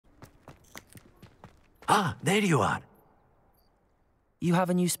Ah, there you are. You have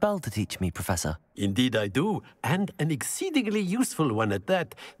a new spell to teach me, Professor. Indeed I do, and an exceedingly useful one at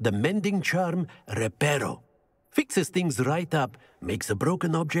that. The mending charm, Reparo. Fixes things right up, makes a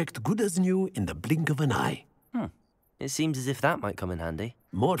broken object good as new in the blink of an eye. It seems as if that might come in handy.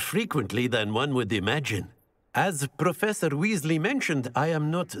 More frequently than one would imagine. As Professor Weasley mentioned, I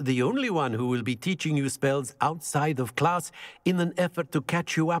am not the only one who will be teaching you spells outside of class in an effort to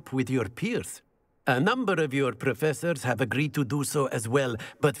catch you up with your peers. A number of your professors have agreed to do so as well,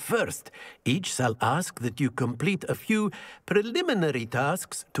 but first, each shall ask that you complete a few preliminary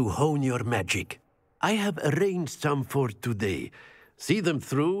tasks to hone your magic. I have arranged some for today. See them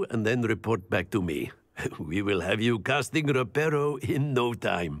through and then report back to me. We will have you casting Reparo in no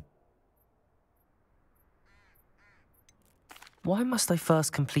time. Why must I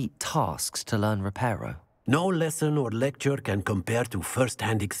first complete tasks to learn Reparo? No lesson or lecture can compare to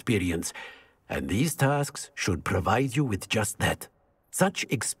first-hand experience, and these tasks should provide you with just that. Such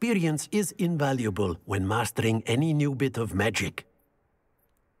experience is invaluable when mastering any new bit of magic.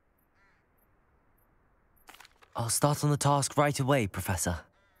 I'll start on the task right away, Professor.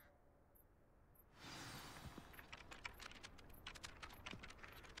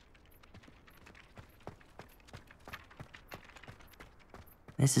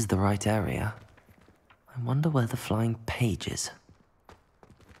 This is the right area. I wonder where the flying page is.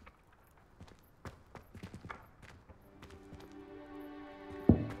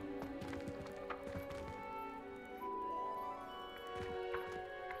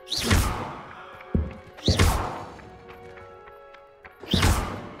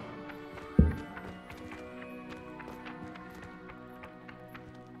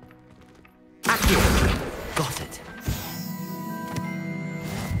 Got it.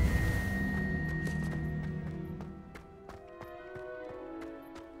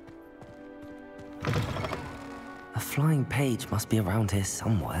 A flying page must be around here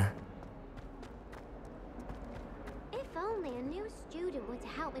somewhere. If only a new student were to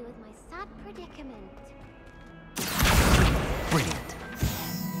help me with my sad predicament. Brilliant.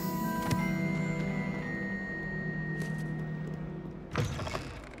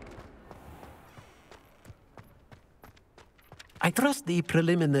 I trust the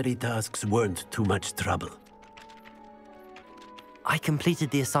preliminary tasks weren't too much trouble. I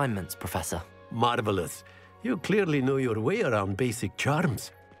completed the assignments, Professor. Marvelous. You clearly know your way around basic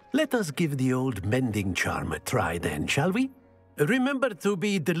charms. Let us give the old mending charm a try then, shall we? Remember to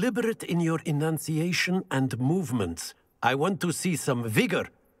be deliberate in your enunciation and movements. I want to see some vigor.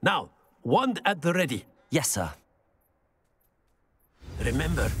 Now, wand at the ready. Yes, sir.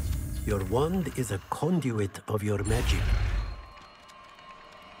 Remember, your wand is a conduit of your magic.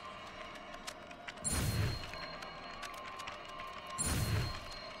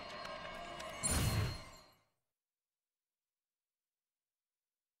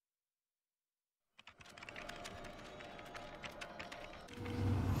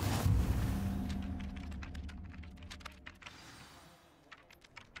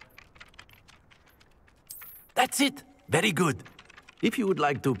 That's it! Very good. If you would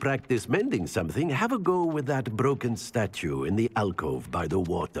like to practice mending something, have a go with that broken statue in the alcove by the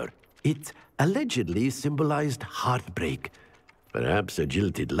water. It allegedly symbolized heartbreak. Perhaps a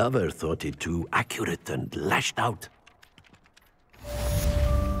jilted lover thought it too accurate and lashed out.